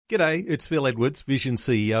G'day, it's Phil Edwards, Vision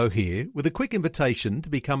CEO here, with a quick invitation to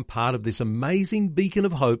become part of this amazing beacon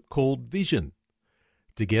of hope called Vision.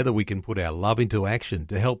 Together we can put our love into action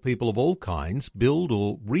to help people of all kinds build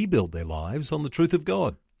or rebuild their lives on the truth of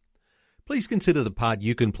God. Please consider the part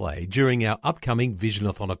you can play during our upcoming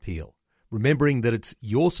Visionathon appeal, remembering that it's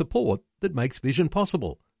your support that makes Vision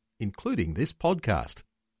possible, including this podcast.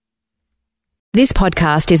 This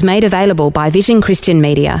podcast is made available by Vision Christian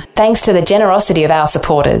Media, thanks to the generosity of our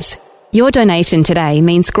supporters. Your donation today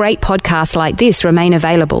means great podcasts like this remain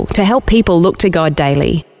available to help people look to God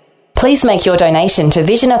daily. Please make your donation to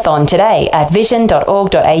Visionathon today at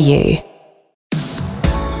vision.org.au.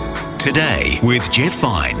 Today with Jeff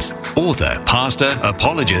Vines, author, pastor,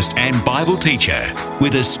 apologist and Bible teacher,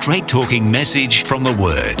 with a straight-talking message from the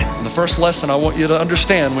Word. The first lesson I want you to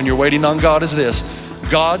understand when you're waiting on God is this: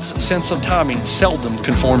 God's sense of timing seldom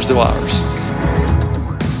conforms to ours.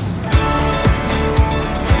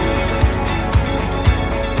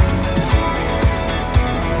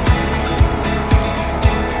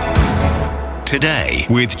 Today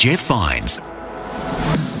with Jeff Vines.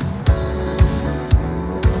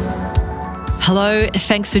 Hello,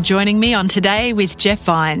 thanks for joining me on Today with Jeff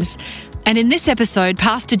Vines. And in this episode,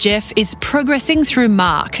 Pastor Jeff is progressing through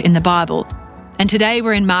Mark in the Bible. And today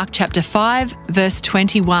we're in Mark chapter 5, verse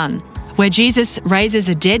 21, where Jesus raises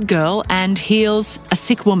a dead girl and heals a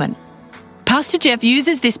sick woman. Pastor Jeff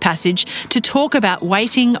uses this passage to talk about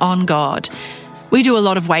waiting on God. We do a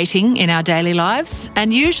lot of waiting in our daily lives,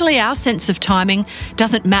 and usually our sense of timing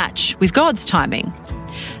doesn't match with God's timing.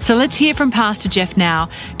 So let's hear from Pastor Jeff now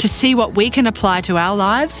to see what we can apply to our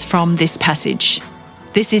lives from this passage.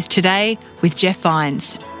 This is Today with Jeff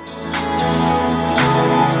Vines.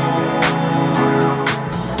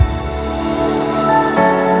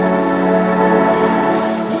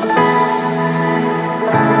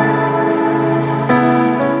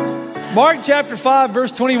 Mark chapter 5,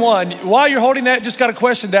 verse 21. While you're holding that, just got a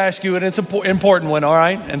question to ask you, and it's an important one, all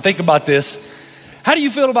right? And think about this. How do you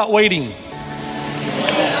feel about waiting?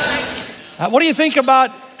 What do you think about,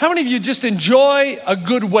 how many of you just enjoy a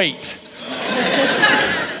good wait?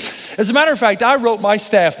 As a matter of fact, I wrote my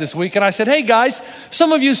staff this week, and I said, hey guys,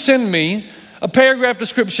 some of you send me a paragraph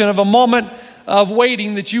description of a moment of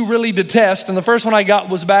waiting that you really detest. And the first one I got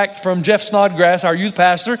was back from Jeff Snodgrass, our youth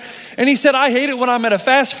pastor. And he said, I hate it when I'm at a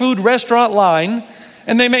fast food restaurant line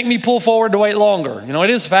and they make me pull forward to wait longer. You know,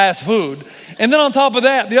 it is fast food. And then on top of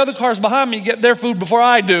that, the other cars behind me get their food before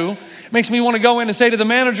I do. It makes me want to go in and say to the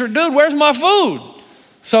manager, dude, where's my food?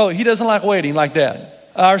 So he doesn't like waiting like that.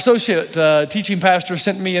 Our associate teaching pastor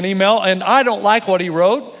sent me an email, and I don't like what he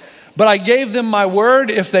wrote, but I gave them my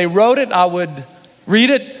word. If they wrote it, I would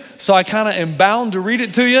read it. So I kind of am bound to read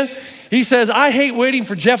it to you. He says, I hate waiting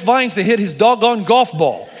for Jeff Vines to hit his doggone golf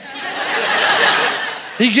ball.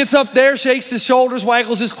 He gets up there, shakes his shoulders,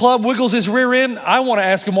 waggles his club, wiggles his rear end. I want to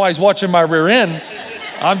ask him why he's watching my rear end.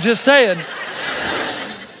 I'm just saying.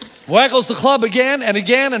 Waggles the club again,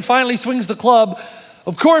 and finally swings the club.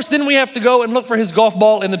 Of course, then we have to go and look for his golf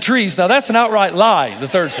ball in the trees. Now that's an outright lie, the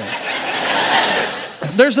third thing.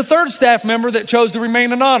 There's a third staff member that chose to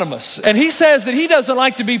remain anonymous. And he says that he doesn't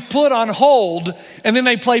like to be put on hold and then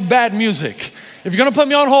they play bad music. If you're gonna put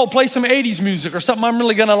me on hold, play some 80s music or something I'm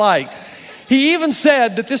really gonna like. He even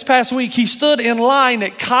said that this past week he stood in line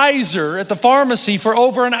at Kaiser at the pharmacy for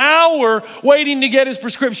over an hour waiting to get his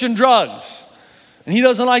prescription drugs. And he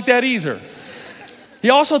doesn't like that either. He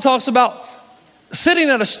also talks about sitting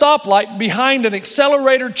at a stoplight behind an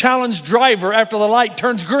accelerator challenged driver after the light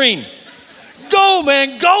turns green. Go,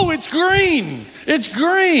 man, go, it's green. It's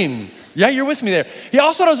green. Yeah, you're with me there. He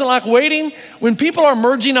also doesn't like waiting when people are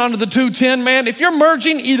merging onto the 210, man. If you're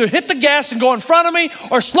merging, either hit the gas and go in front of me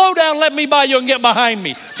or slow down, let me by you and get behind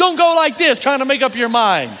me. Don't go like this, trying to make up your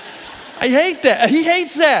mind. I hate that. He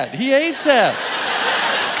hates that. He hates that.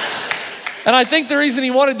 And I think the reason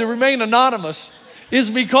he wanted to remain anonymous is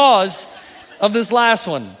because of this last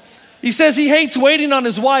one. He says he hates waiting on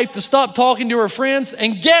his wife to stop talking to her friends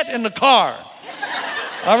and get in the car.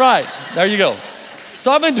 All right, there you go.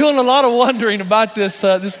 So I've been doing a lot of wondering about this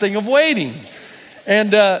thing of waiting.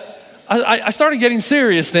 And I started getting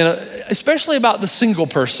serious then, especially about the single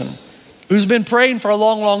person who's been praying for a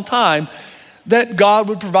long, long time that God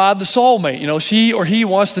would provide the soulmate. You know, she or he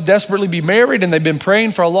wants to desperately be married and they've been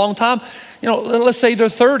praying for a long time. You know, let's say they're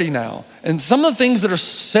 30 now. And some of the things that are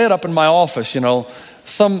said up in my office, you know,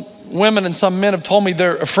 some women and some men have told me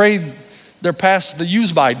they're afraid they're past the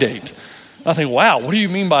use-by date. I think, wow, what do you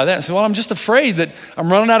mean by that? I say, well, I'm just afraid that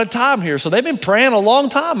I'm running out of time here. So they've been praying a long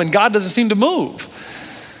time and God doesn't seem to move.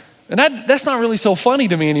 And that's not really so funny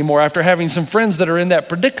to me anymore after having some friends that are in that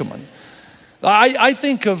predicament. I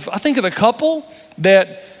think of the couple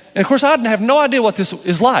that, and of course I have no idea what this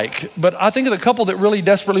is like, but I think of the couple that really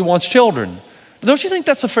desperately wants children. Don't you think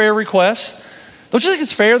that's a fair request? Don't you think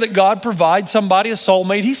it's fair that God provides somebody a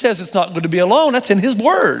soulmate? He says it's not good to be alone. That's in his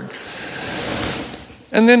word.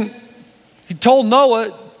 And then he told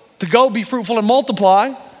Noah to go be fruitful and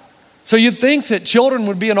multiply. So you'd think that children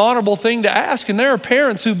would be an honorable thing to ask. And there are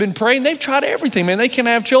parents who've been praying. They've tried everything, man. They can't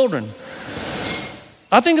have children.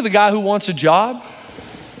 I think of the guy who wants a job.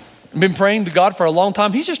 I've been praying to God for a long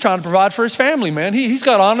time. He's just trying to provide for his family, man. He's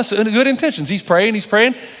got honest and good intentions. He's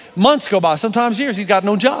praying. Months go by, sometimes years. He's got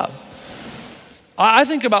no job. I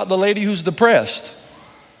think about the lady who's depressed.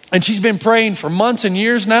 And she's been praying for months and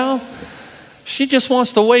years now. She just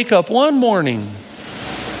wants to wake up one morning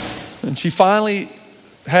and she finally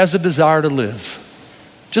has a desire to live.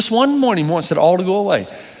 Just one morning wants it all to go away.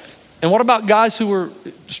 And what about guys who are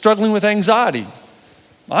struggling with anxiety?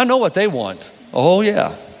 I know what they want. Oh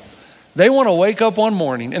yeah. They want to wake up one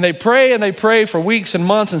morning and they pray for weeks and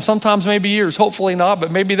months and sometimes maybe years. Hopefully not,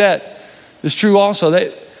 but maybe that is true also.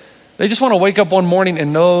 They just want to wake up one morning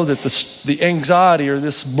and know that the anxiety or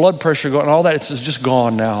this blood pressure going, all that, it's just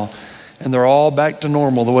gone now. And they're all back to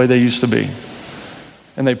normal the way they used to be.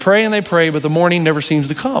 And they pray, but the morning never seems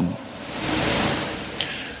to come.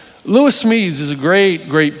 Lewis Smedes is a great,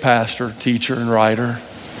 great pastor, teacher, and writer.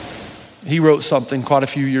 He wrote something quite a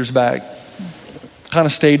few years back, kind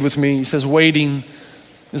of stayed with me. He says, waiting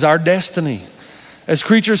is our destiny. As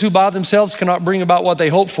creatures who by themselves cannot bring about what they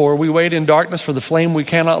hope for, we wait in darkness for the flame we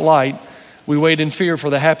cannot light. We wait in fear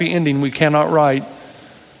for the happy ending we cannot write.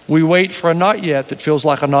 We wait for a not yet that feels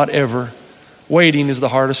like a not ever. Waiting is the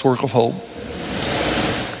hardest work of hope.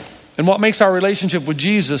 And what makes our relationship with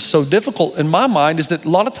Jesus so difficult in my mind is that a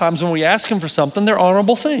lot of times when we ask him for something, they're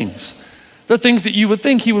honorable things. They're things that you would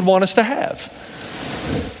think he would want us to have.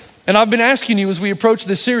 And I've been asking you as we approach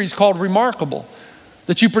this series called Remarkable,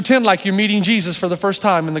 that you pretend like you're meeting Jesus for the first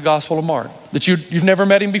time in the Gospel of Mark, that you've never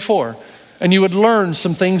met him before, and you would learn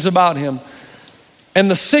some things about him. And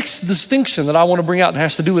the sixth distinction that I want to bring out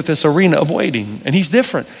has to do with this arena of waiting. And he's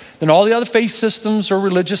different than all the other faith systems or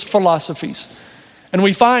religious philosophies. And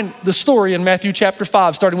we find the story in Matthew chapter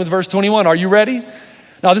 5, starting with verse 21. Are you ready?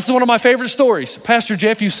 Now, this is one of my favorite stories. Pastor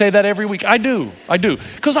Jeff, you say that every week. I do,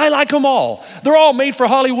 because I like them all. They're all made for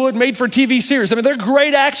Hollywood, made for TV series. I mean, they're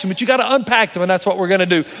great action, but you got to unpack them, and that's what we're going to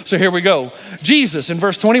do. So here we go. Jesus, in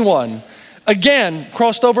verse 21, again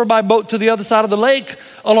crossed over by boat to the other side of the lake.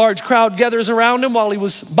 A large crowd gathers around him while he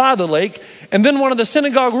was by the lake. And then one of the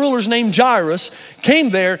synagogue rulers named Jairus came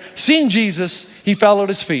there. Seeing Jesus, he fell at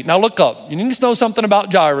his feet. Now look up. You need to know something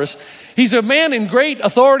about Jairus. He's a man in great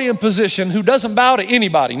authority and position who doesn't bow to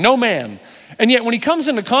anybody, no man. And yet when he comes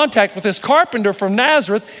into contact with this carpenter from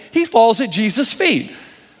Nazareth, he falls at Jesus' feet.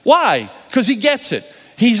 Why? Because he gets it.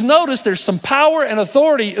 He's noticed there's some power and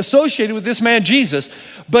authority associated with this man, Jesus,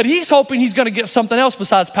 but he's hoping he's going to get something else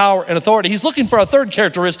besides power and authority. He's looking for a third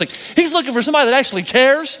characteristic. He's looking for somebody that actually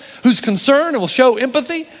cares, who's concerned and will show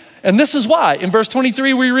empathy. And this is why. In verse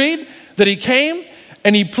 23, we read that he came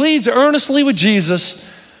and he pleads earnestly with Jesus,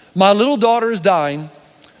 my little daughter is dying.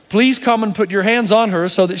 Please come and put your hands on her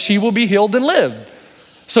so that she will be healed and live.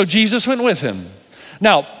 So Jesus went with him.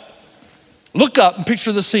 Now, look up and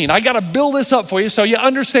picture the scene. I got to build this up for you so you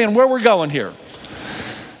understand where we're going here.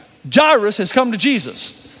 Jairus has come to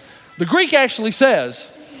Jesus. The Greek actually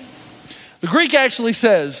says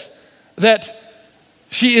that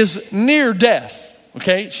she is near death,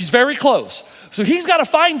 okay? She's very close. So he's got to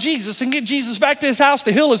find Jesus and get Jesus back to his house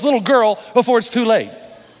to heal his little girl before it's too late.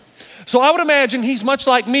 So I would imagine he's much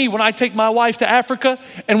like me when I take my wife to Africa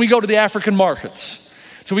and we go to the African markets.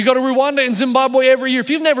 So we go to Rwanda and Zimbabwe every year. If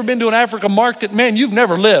you've never been to an African market, man, you've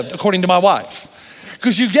never lived, according to my wife.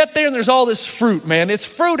 Because you get there and there's all this fruit, man. It's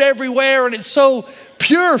fruit everywhere and it's so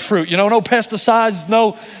pure fruit, no pesticides,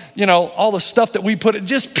 no, all the stuff that we put in,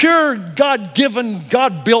 just pure God-given,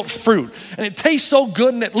 God-built fruit. And it tastes so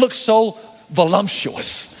good and it looks so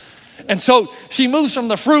voluptuous. And so she moves from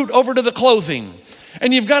the fruit over to the clothing.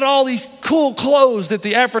 And you've got all these cool clothes that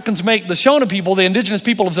the Africans make. The Shona people, the indigenous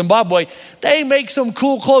people of Zimbabwe, they make some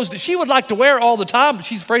cool clothes that she would like to wear all the time, but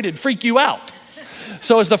she's afraid it'd freak you out.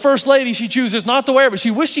 So as the first lady, she chooses not to wear it, but she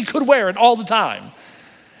wished she could wear it all the time.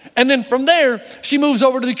 And then from there, she moves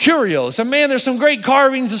over to the curios. And man, there's some great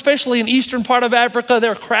carvings, especially in eastern part of Africa.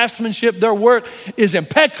 Their craftsmanship, their work is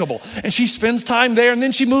impeccable. And she spends time there, and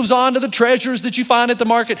then she moves on to the treasures that you find at the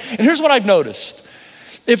market. And here's what I've noticed.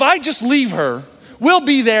 If I just leave her, we'll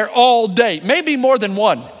be there all day, maybe more than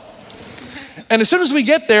one. And as soon as we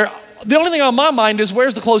get there, the only thing on my mind is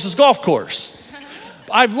where's the closest golf course?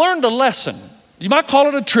 I've learned a lesson You might call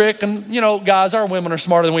it a trick, and guys, our women are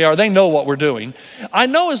smarter than we are. They know what we're doing. I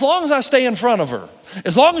know as long as I stay in front of her,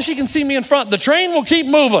 as long as she can see me in front, the train will keep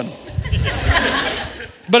moving.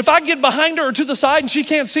 But if I get behind her or to the side and she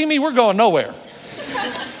can't see me, we're going nowhere.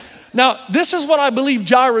 Now, this is what I believe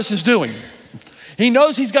Jairus is doing. He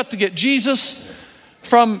knows he's got to get Jesus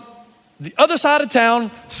from the other side of town,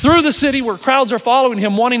 through the city where crowds are following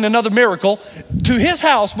him, wanting another miracle, to his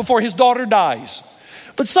house before his daughter dies.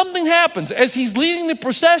 But something happens. As he's leading the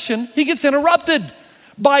procession, he gets interrupted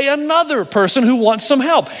by another person who wants some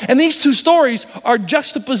help. And these two stories are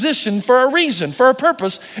juxtapositioned for a reason, for a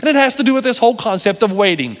purpose, and it has to do with this whole concept of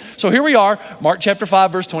waiting. So here we are, Mark chapter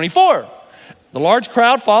 5, verse 24. The large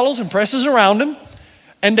crowd follows and presses around him,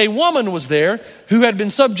 and a woman was there who had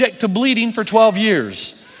been subject to bleeding for 12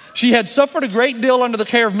 years. She had suffered a great deal under the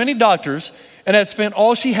care of many doctors and had spent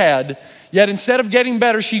all she had. Yet instead of getting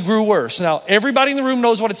better, she grew worse. Now, everybody in the room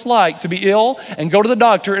knows what it's like to be ill and go to the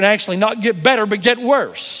doctor and actually not get better, but get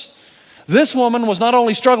worse. This woman was not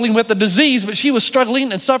only struggling with the disease, but she was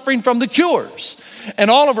struggling and suffering from the cures. And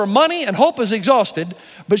all of her money and hope is exhausted,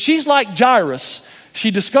 but she's like Jairus.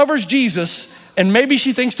 She discovers Jesus, and maybe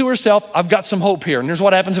she thinks to herself, I've got some hope here. And here's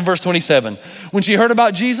what happens in verse 27. When she heard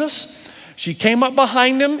about Jesus, she came up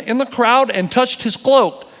behind him in the crowd and touched his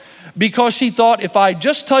cloak, because she thought, if I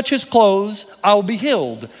just touch his clothes, I'll be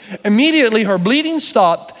healed. Immediately her bleeding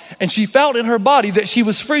stopped, and she felt in her body that she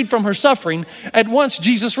was freed from her suffering. At once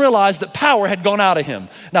Jesus realized that power had gone out of him.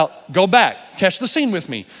 Now, go back, catch the scene with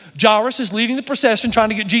me. Jairus is leading the procession, trying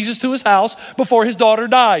to get Jesus to his house before his daughter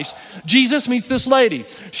dies. Jesus meets this lady.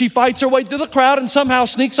 She fights her way through the crowd and somehow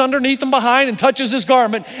sneaks underneath him behind and touches his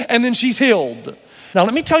garment, and then she's healed. Now,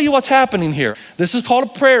 let me tell you what's happening here. This is called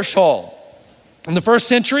a prayer shawl. In the first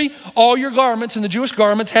century, all your garments in the Jewish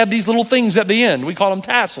garments had these little things at the end. We call them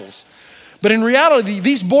tassels. But in reality,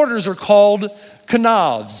 these borders are called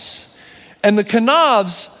kanavs. And the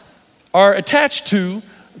kanavs are attached to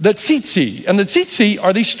the tzitzi. And the tzitzi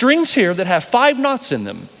are these strings here that have 5 knots in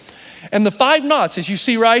them. And the 5 knots, as you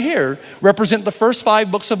see right here, represent the first 5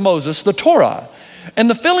 books of Moses, the Torah. And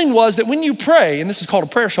the feeling was that when you pray, and this is called a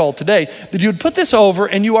prayer shawl today, that you would put this over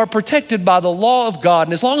and you are protected by the law of God.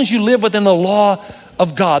 And as long as you live within the law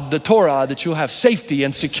of God, the Torah, that you'll have safety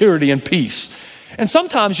and security and peace. And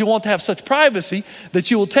sometimes you want to have such privacy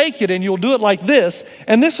that you will take it and you'll do it like this.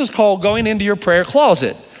 And this is called going into your prayer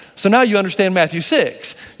closet. So now you understand Matthew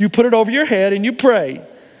 6. You put it over your head and you pray.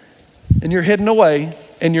 And you're hidden away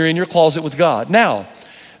and you're in your closet with God. Now,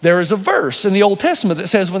 there is a verse in the Old Testament that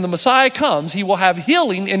says when the Messiah comes, he will have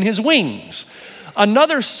healing in his wings.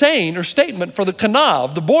 Another saying or statement for the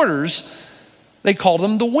kanav, the borders, they call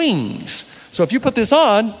them the wings. So if you put this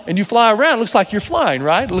on and you fly around, it looks like you're flying,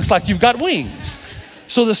 right? It looks like you've got wings.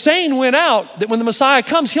 So the saying went out that when the Messiah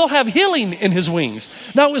comes, he'll have healing in his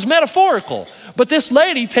wings. Now it was metaphorical, but this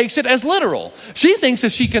lady takes it as literal. She thinks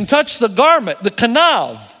if she can touch the garment, the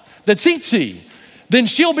kanav, the tzitzi, then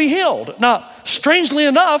she'll be healed. Now, strangely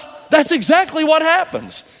enough, that's exactly what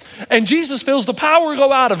happens. And Jesus feels the power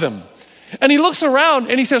go out of him. And he looks around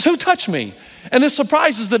and he says, who touched me? And this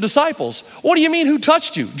surprises the disciples. What do you mean, who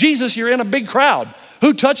touched you? Jesus, you're in a big crowd.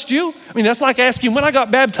 Who touched you? I mean, that's like asking, when I got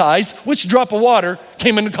baptized, which drop of water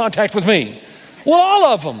came into contact with me? Well, all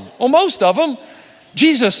of them, or most of them.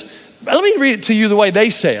 Jesus, let me read it to you the way they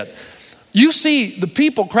say it. You see the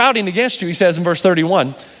people crowding against you, he says in verse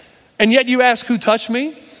 31, and yet you ask, who touched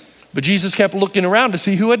me? But Jesus kept looking around to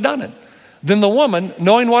see who had done it. Then the woman,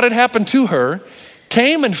 knowing what had happened to her,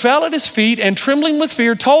 came and fell at his feet and trembling with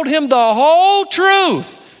fear, told him the whole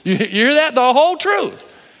truth. You hear that? The whole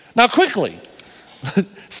truth. Now quickly,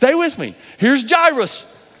 stay with me. Here's Jairus.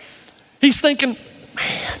 He's thinking,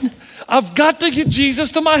 man, I've got to get Jesus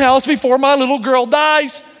to my house before my little girl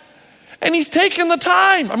dies. And he's taking the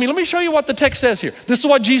time. I mean, let me show you what the text says here. This is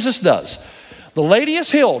what Jesus does. The lady is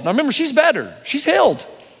healed. Now remember, she's better. She's healed.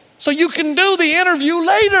 So you can do the interview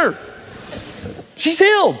later. She's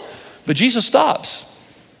healed. But Jesus stops.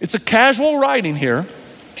 It's a casual writing here.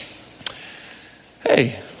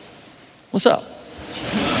 Hey, what's up?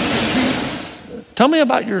 Tell me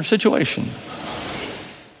about your situation.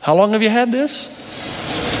 How long have you had this?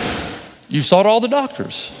 You sought all the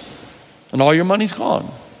doctors and all your money's gone.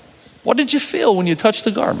 What did you feel when you touched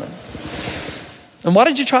the garment? And why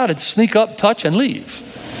did you try to sneak up, touch, and leave?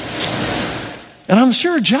 And I'm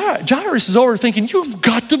sure Jairus is over thinking, you've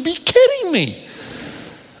got to be kidding me.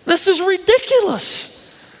 This is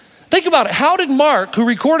ridiculous. Think about it. How did Mark, who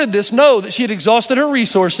recorded this, know that she had exhausted her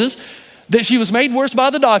resources, that she was made worse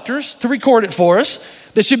by the doctors to record it for us,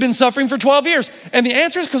 that she'd been suffering for 12 years? And the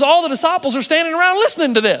answer is because all the disciples are standing around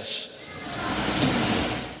listening to this.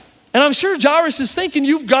 And I'm sure Jairus is thinking,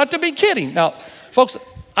 you've got to be kidding. Now, folks,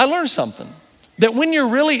 I learned something. That when you're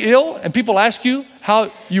really ill and people ask you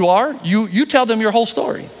how you are, you tell them your whole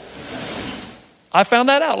story. I found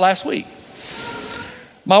that out last week.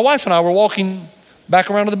 My wife and I were walking back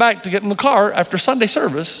around to the back to get in the car after Sunday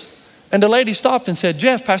service, and the lady stopped and said,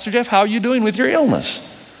 Pastor Jeff, how are you doing with your illness?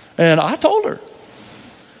 And I told her.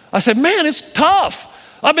 I said, man, it's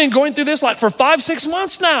tough. I've been going through this like for 5-6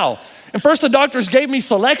 months now. And first the doctors gave me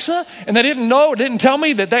Celexa, and they didn't tell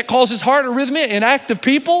me that causes heart arrhythmia in active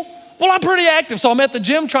people. Well, I'm pretty active, so I'm at the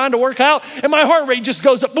gym trying to work out, and my heart rate just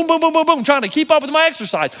goes up, boom, boom, boom, boom, boom, trying to keep up with my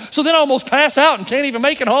exercise. So then I almost pass out and can't even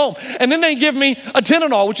make it home. And then they give me a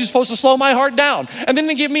Tylenol, which is supposed to slow my heart down. And then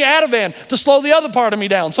they give me Ativan to slow the other part of me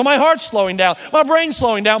down. So my heart's slowing down, my brain's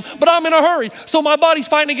slowing down, but I'm in a hurry. So my body's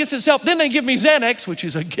fighting against itself. Then they give me Xanax, which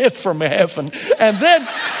is a gift from heaven. And then,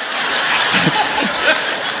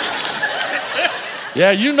 yeah,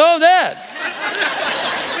 you know that.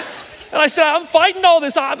 And I said, I'm fighting all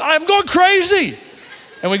this. I'm going crazy.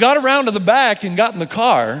 And we got around to the back and got in the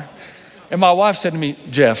car. And my wife said to me,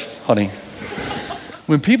 Jeff, honey,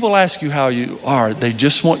 when people ask you how you are, they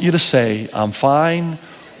just want you to say, I'm fine,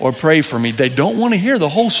 or pray for me. They don't want to hear the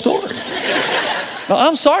whole story. Now,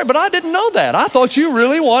 I'm sorry, but I didn't know that. I thought you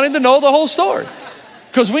really wanted to know the whole story.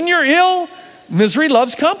 Because when you're ill, misery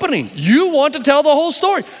loves company. You want to tell the whole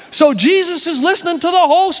story. So Jesus is listening to the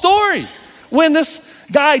whole story. When this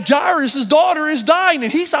guy, Jairus' daughter, is dying,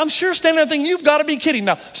 and I'm sure standing there thinking, you've got to be kidding.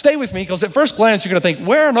 Now, stay with me, because at first glance, you're going to think,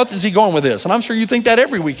 where on earth is he going with this? And I'm sure you think that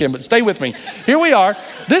every weekend, but stay with me. Here we are.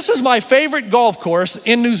 This is my favorite golf course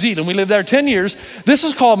in New Zealand. We lived there 10 years. This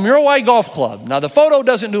is called Muriwai Golf Club. Now, the photo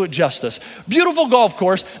doesn't do it justice. Beautiful golf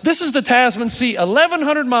course. This is the Tasman Sea.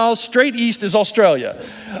 1,100 miles straight east is Australia.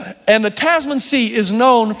 And the Tasman Sea is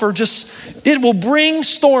known for it will bring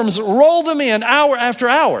storms, roll them in hour after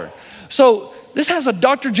hour. So this has a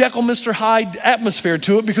Dr. Jekyll, Mr. Hyde atmosphere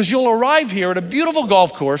to it, because you'll arrive here at a beautiful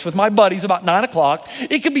golf course with my buddies about 9 o'clock.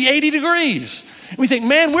 It could be 80 degrees. We think,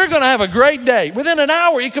 man, we're going to have a great day. Within an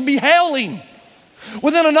hour, it could be hailing.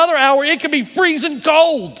 Within another hour, it could be freezing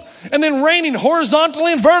cold and then raining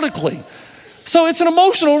horizontally and vertically. So it's an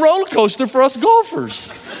emotional roller coaster for us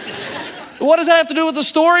golfers. What does that have to do with the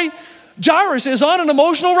story? Jairus is on an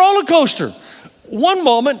emotional roller coaster. One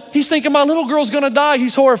moment, he's thinking my little girl's gonna die.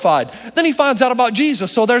 He's horrified. Then he finds out about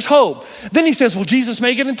Jesus, so there's hope. Then he says, will Jesus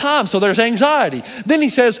make it in time? So there's anxiety. Then he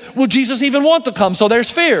says, will Jesus even want to come? So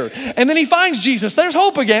there's fear. And then he finds Jesus. There's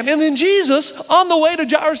hope again. And then Jesus, on the way to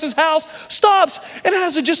Jairus' house, stops and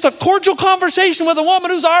has just a cordial conversation with a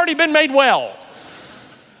woman who's already been made well.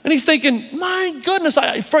 And he's thinking, my goodness,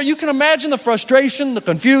 you can imagine the frustration, the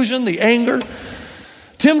confusion, the anger.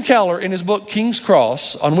 Tim Keller, in his book, King's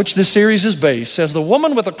Cross, on which this series is based, says the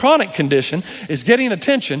woman with a chronic condition is getting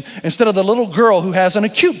attention instead of the little girl who has an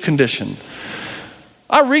acute condition.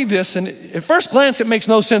 I read this, and at first glance, it makes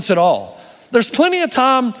no sense at all. There's plenty of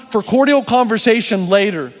time for cordial conversation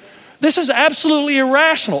later. This is absolutely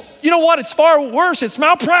irrational. You know what? It's far worse. It's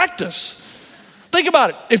malpractice. Think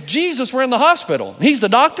about it. If Jesus were in the hospital, he's the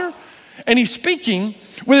doctor, and he's speaking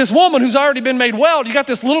with this woman who's already been made well. You got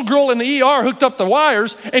this little girl in the ER hooked up to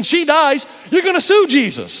wires, and she dies. You're going to sue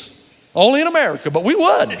Jesus. Only in America, but we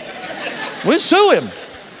would. We'd sue him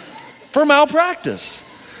for malpractice.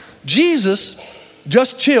 Jesus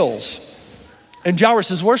just chills. And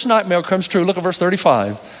Jairus' worst nightmare comes true. Look at verse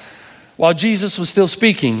 35. While Jesus was still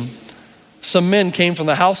speaking, some men came from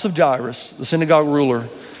the house of Jairus, the synagogue ruler.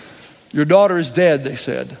 Your daughter is dead, they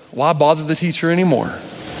said. Why bother the teacher anymore?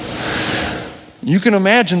 You can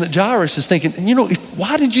imagine that Jairus is thinking,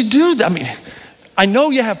 why did you do that? I mean, I know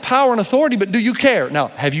you have power and authority, but do you care? Now,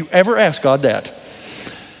 have you ever asked God that?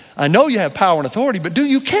 I know you have power and authority, but do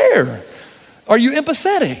you care? Are you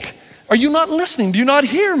empathetic? Are you not listening? Do you not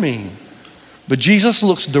hear me? But Jesus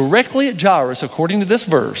looks directly at Jairus, according to this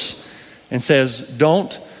verse, and says,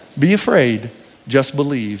 don't be afraid, just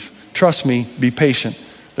believe. Trust me, be patient.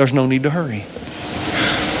 There's no need to hurry.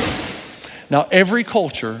 Now, every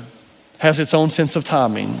culture has its own sense of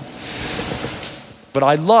timing. But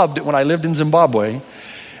I loved it when I lived in Zimbabwe,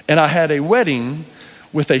 and I had a wedding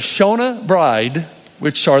with a Shona bride,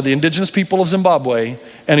 which are the indigenous people of Zimbabwe,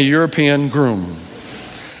 and a European groom.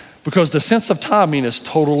 Because the sense of timing is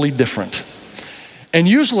totally different. And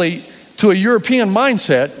usually, to a European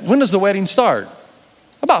mindset, when does the wedding start?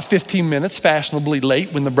 About 15 minutes, fashionably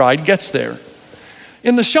late when the bride gets there.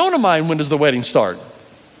 In the Shona mind, when does the wedding start?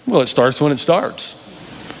 Well, it starts when it starts.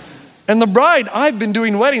 And the bride, I've been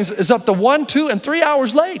doing weddings, is up to 1, 2, and 3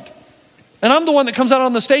 hours late. And I'm the one that comes out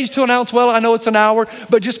on the stage to announce, well, I know it's an hour,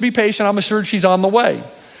 but just be patient. I'm assured she's on the way.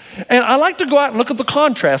 And I like to go out and look at the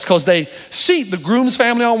contrast because they seat the groom's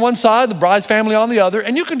family on one side, the bride's family on the other,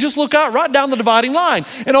 and you can just look out right down the dividing line.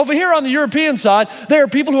 And over here on the European side, there are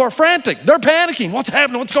people who are frantic. They're panicking. What's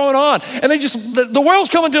happening? What's going on? And the world's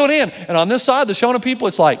coming to an end. And on this side, the Shona people,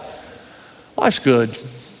 it's like, life's good.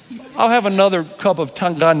 I'll have another cup of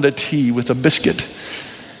Tanganda tea with a biscuit.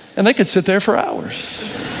 And they could sit there for hours.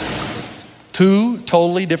 Two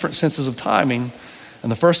totally different senses of timing.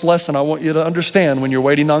 And the first lesson I want you to understand when you're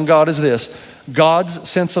waiting on God is this: God's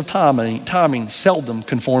sense of timing seldom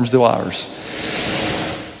conforms to ours.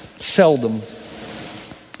 Seldom.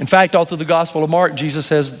 In fact, all through the Gospel of Mark, Jesus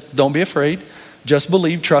says, don't be afraid, just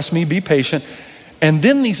believe, trust me, be patient. And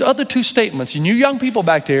then these other two statements, and you young people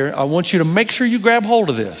back there, I want you to make sure you grab hold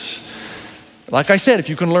of this. Like I said, if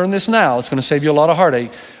you can learn this now, it's going to save you a lot of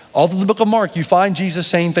heartache. All through the book of Mark, you find Jesus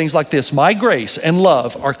saying things like this: my grace and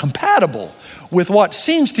love are compatible with what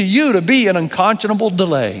seems to you to be an unconscionable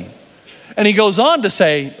delay. And he goes on to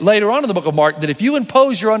say later on in the book of Mark that if you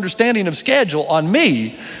impose your understanding of schedule on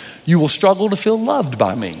me, you will struggle to feel loved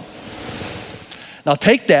by me. Now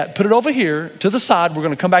take that, put it over here to the side. We're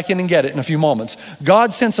going to come back in and get it in a few moments.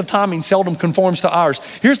 God's sense of timing seldom conforms to ours.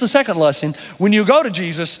 Here's the second lesson. When you go to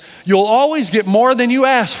Jesus, you'll always get more than you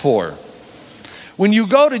ask for. When you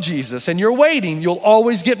go to Jesus and you're waiting, you'll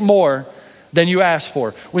always get more than you asked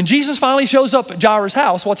for. When Jesus finally shows up at Jairus'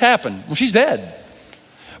 house, what's happened? Well, she's dead.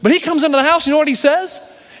 But he comes into the house, you know what he says?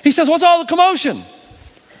 He says, what's all the commotion?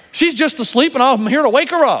 She's just asleep and I'm here to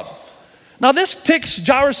wake her up. Now this ticks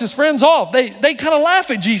Jairus' friends off. They kind of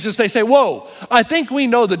laugh at Jesus. They say, whoa, I think we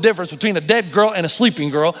know the difference between a dead girl and a sleeping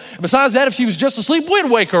girl. Besides that, if she was just asleep,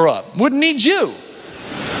 we'd wake her up. Wouldn't need you.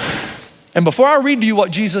 And before I read to you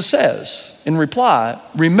what Jesus says in reply,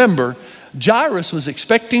 remember, Jairus was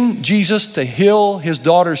expecting Jesus to heal his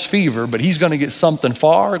daughter's fever, but he's going to get something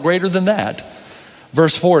far greater than that.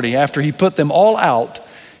 Verse 40, after he put them all out,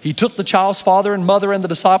 he took the child's father and mother and the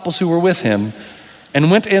disciples who were with him and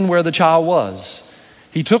went in where the child was.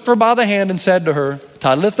 He took her by the hand and said to her,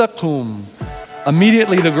 Talitha cum.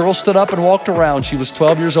 Immediately the girl stood up and walked around. She was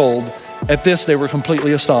 12 years old. At this, they were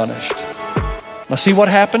completely astonished. Now see what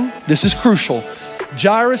happened? This is crucial.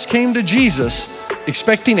 Jairus came to Jesus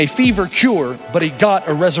expecting a fever cure, but he got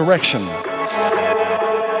a resurrection.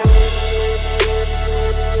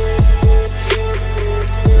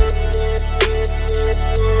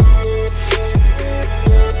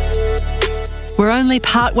 We're only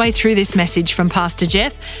partway through this message from Pastor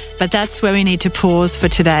Jeff, but that's where we need to pause for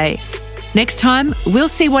today. Next time, we'll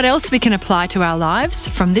see what else we can apply to our lives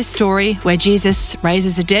from this story where Jesus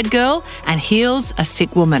raises a dead girl and heals a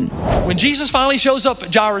sick woman. When Jesus finally shows up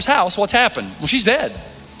at Jairus' house, what's happened? Well, she's dead.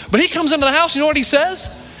 But he comes into the house, you know what he says?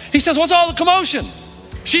 He says, what's all the commotion?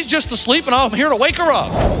 She's just asleep and I'm here to wake her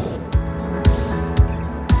up.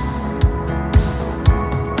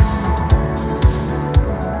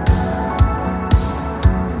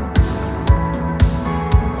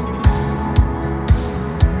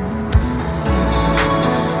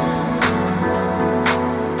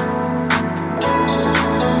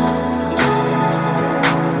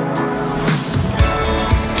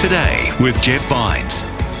 Today with Jeff Vines.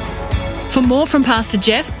 For more from Pastor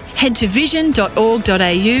Jeff, head to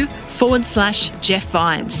vision.org.au/Jeff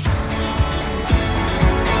Vines.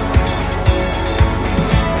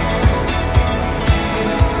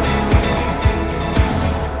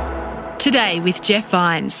 Today with Jeff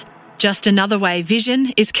Vines. Just another way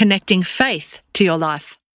Vision is connecting faith to your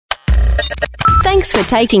life. Thanks for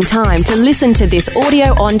taking time to listen to this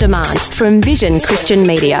audio on demand from Vision Christian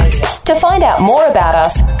Media. To find out more about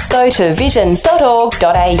us, go to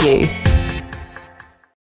vision.org.au.